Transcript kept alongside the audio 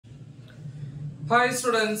Hi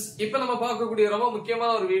students, இப்போ நம்ம பார்க்கக்கூடிய ரொம்ப முக்கியமான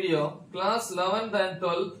ஒரு video class 11th and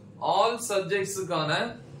 12th all subjects கான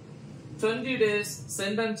 20 days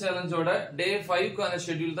Centum challenge ஓட day 5 கான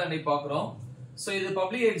schedule தான் இன்னைக்கு பார்க்கிறோம். So இது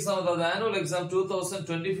public exam அதாவது annual exam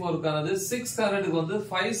 2024 கானது 6 standardக்கு வந்து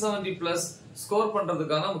 570 plus score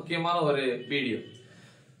பண்றதுக்கான முக்கியமான ஒரு வீடியோ.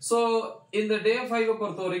 So இந்த day 5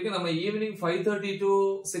 பொறுத்த வரைக்கும் நம்ம evening 5:30 to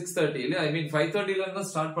 6:30 இல்ல I mean 5:30 ல இருந்து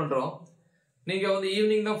ஸ்டார்ட் பண்றோம். நீங்க வந்து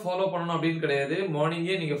ஈவினிங் தான் ஃபாலோ பண்ணணும் அப்படின்னு கிடையாது,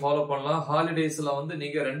 மார்னிங்கே நீங்க ஃபாலோ பண்ணலாம். ஹாலிடேஸ்ல வந்து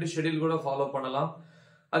நீங்க ரெண்டு ஷெட்யூல் கூட ஃபாலோ பண்ணலாம்.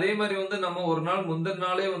 அதே மாதிரி வந்து நம்ம ஒரு நாள் முந்தின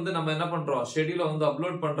நாளே வந்து நம்ம என்ன பண்றோம், ஷெட்யூலை வந்து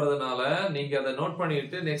அப்லோட் பண்றதுனால நீங்க அதை நோட்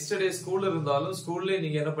பண்ணிட்டு நெக்ஸ்ட் டே ஸ்கூல் இருந்தாலும் ஸ்கூல்லே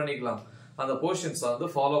நீங்க என்ன பண்ணிக்கலாம், அந்த போர்ஷன்ஸ்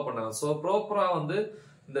வந்து ஃபாலோ பண்ணலாம். ஸோ ப்ராப்பரா வந்து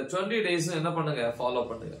இந்த 20 டேஸ் என்ன பண்ணுங்க, ஃபாலோ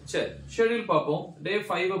பண்ணுங்க. சரி, ஷெட்யூல் பார்ப்போம். டே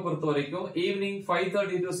 5 பொறுத்த வரைக்கும் ஈவினிங்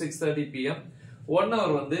 5:30 to 6:30 PM 1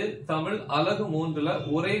 hour வந்து தமிழ் அலகு 3ல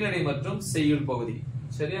உரைநடை மற்றும் செய்யுள் பகுதி.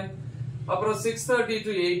 சரியா? அப்புறம் 6:30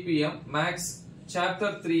 to 8 PM மேக்ஸ்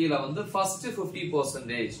சாப்டர் 3ல வந்து ஃபர்ஸ்ட்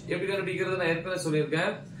 50% எப்படி கண்டுபிடிக்கிறது நான் ஏற்கனவே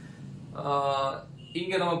சொல்லியிருக்கேன்.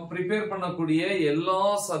 இங்க நம்ம ப்ரிப்பேர் பண்ணக்கூடிய எல்லா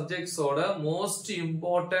சப்ஜெக்ட்ஸோட most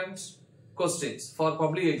important questions for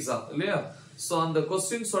public exam இல்லையா? சோ அந்த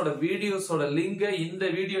கொஸ்டின்ஸோட வீடியோஸோட லிங்கை இந்த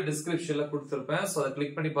வீடியோ டிஸ்கிரிப்ஷன்ல கொடுத்திருப்பேன். சோ அதை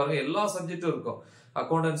கிளிக் பண்ணி பாருங்க. எல்லா சப்ஜெக்டும் இருக்கும்.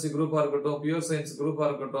 அக்கௌண்டன்சி குரூப்பா இருக்கட்டும், பியூர் சயின்ஸ் குரூப்பா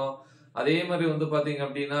இருக்கட்டும், அதே மாதிரி வந்து பாத்தீங்க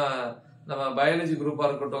அப்படின்னா நம்ம பயாலஜி குரூப்பா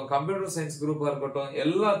இருக்கட்டும், கம்ப்யூட்டர் சயின்ஸ் குரூப்பா இருக்கட்டும்,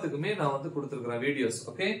 எல்லாத்துக்குமே நான் வந்து கொடுத்திருக்கிறேன் வீடியோஸ்.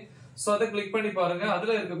 ஓகே, சோ அதை கிளிக் பண்ணி பாருங்க.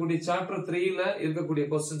 அதுல இருக்கக்கூடிய சாப்டர் 3ல இருக்கக்கூடிய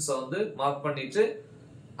கொஸ்டின்ஸ் வந்து மார்க் பண்ணிட்டு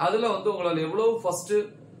அதுல வந்து உங்களால எவ்வளவு ஃபர்ஸ்ட்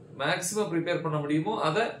மேக்ஸிமம் ப்ரிப்பேர் பண்ண முடியுமோ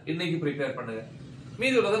அதை இன்னைக்கு ப்ரிப்பேர் பண்ணுங்க.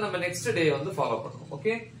 மீதி உள்ளதை நம்ம நெக்ஸ்ட் டே வந்து ஃபாலோ பண்ணுவோம்.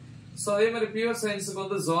 ஓகே, சோ அதே மாதிரி பியூர் சயின்ஸுக்கு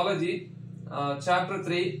வந்து ஜுவாலஜி சாப்டர்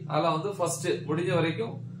 3 அதெல்லாம் வந்து ஃபர்ஸ்ட் முடிஞ்ச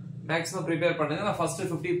வரைக்கும் மேக்ஸிமம் ப்ரிப்பேர் பண்ணுங்க. நான் ஃபர்ஸ்ட்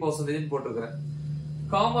 50% போட்டுக்கிறேன்.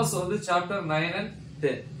 காமர்ஸ் வந்து chapter 9 and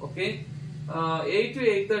 10. Okay, 8 to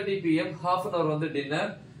 8:30 PM half an hour வந்து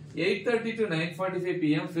dinner. 8:30 to 9:45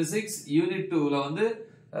 PM physics unit 2ல வந்து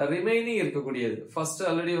ரிமைனிங் இருக்கக்கூடியது. ஃபர்ஸ்ட்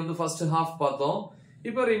ஆல்ரெடி வந்து ஃபர்ஸ்ட் ஹாஃப் பார்த்தோம்.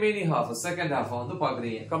 இப்போ ரிமைனிங் ஹாஃப் செகண்ட் ஹாஃப் வந்து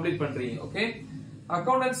பாக்குறீங்க, கம்ப்ளீட் பண்றீங்க. ஓகே,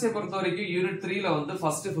 அக்கௌண்டன்சியை பொறுத்த வரைக்கும் யூனிட் 3ல வந்து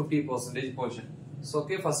first 50% portion. So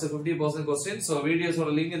okay, first 50% question. So வீடியோஸோட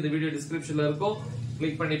லிங்க் இந்த வீடியோ டிஸ்கிரிப்ஷன்ல இருக்கும்,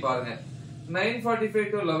 கிளிக் பண்ணி பாருங்க. 9:45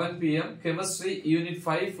 to 11 PM chemistry unit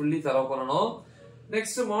 5 fully தரவு பண்ணனும்.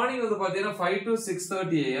 நெக்ஸ்ட் மார்னிங் வந்து பாத்தீங்கன்னா 5 to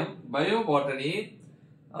 6:30 AM பயோ பாட்டனி,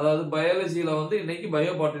 அதாவது பயாலஜில வந்து இன்னைக்கு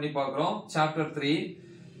பயோ பாட்டனி பார்க்கிறோம் சாப்டர் 3.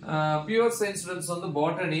 பியூர் சயின்ஸ் ஸ்டூடண்ட்ஸ் வந்து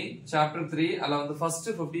பாட்டனி சாப்டர் 3 அதுல வந்து ஃபர்ஸ்ட்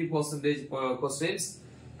 50% क्वेश्चंस.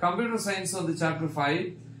 கம்ப்யூட்டர் சயின்ஸ் வந்து சாப்டர் 5.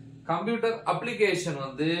 கம்ப்யூட்டர் அப்ளிகேஷன்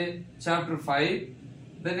வந்து chapter 5.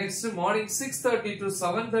 The next morning 6:30 to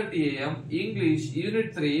 7:30 AM English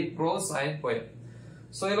unit 3 pros and poem.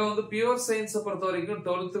 So இதுல வந்து பியூர் சயின்ஸ் பொறுத்த வரைக்கும்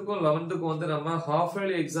 12க்கும் 11க்கும் வந்து நம்ம ஹாஃப்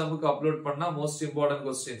இயர்லி எக்ஸாமுக்கு அப்லோட் பண்ணா மோஸ்ட் இம்பார்ட்டன்ட்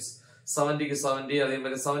क्वेश्चंस 70க்கு 70 அதே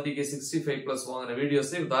மாதிரி 70க்கு 65 பிளஸ் வாங்குற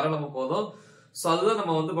வீடியோஸ் தாராளமா போதும். சோ அதுதான்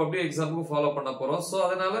நம்ம வந்து பப்ளிக் எக்ஸாமுக்கு ஃபாலோ பண்ண போறோம். சோ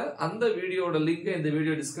அதனால அந்த வீடியோட லிங்க் இந்த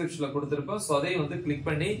வீடியோ டிஸ்கிரிப்ஷன்ல கொடுத்திருப்பேன். சோ அதையும் வந்து கிளிக்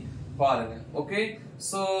பண்ணி பாருங்க. ஓகே,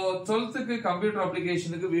 சோ 12க்கு கம்ப்யூட்டர்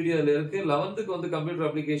அப்ளிகேஷனுக்கு வீடியோ இருக்கு. 11க்கு வந்து கம்ப்யூட்டர்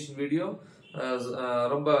அப்ளிகேஷன் வீடியோ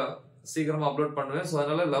ரொம்ப சீக்கிரமா அப்லோட் பண்ணுவேன். சோ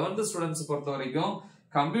அதனால 11th ஸ்டூடண்ட்ஸ் பொறுத்த வரைக்கும்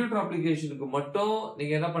கம்ப்யூட்டர் அப்ளிகேஷனுக்கு மட்டும்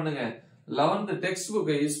நீங்க என்ன பண்ணுங்க, 11th டெக்ஸ்ட்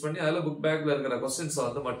புக்கை யூஸ் பண்ணி அதுல புக் பேக்ல இருக்கிற क्वेश्चंस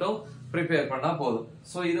வந்து மட்டும் ப்ரிப்பேர் பண்ணா போதும்.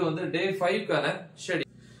 சோ இது வந்து டே 5 கான ஷெட்யூல்.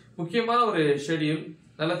 முக்கியமான ஒரு ஷெட்யூல்.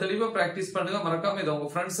 நல்லா தெளிவா பிராக்டிஸ் பண்ணுங்க. மறக்காம இதை உங்க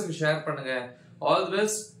ஃப்ரெண்ட்ஸுக்கு ஷேர் பண்ணுங்க. All the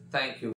best. தேங்க்யூ.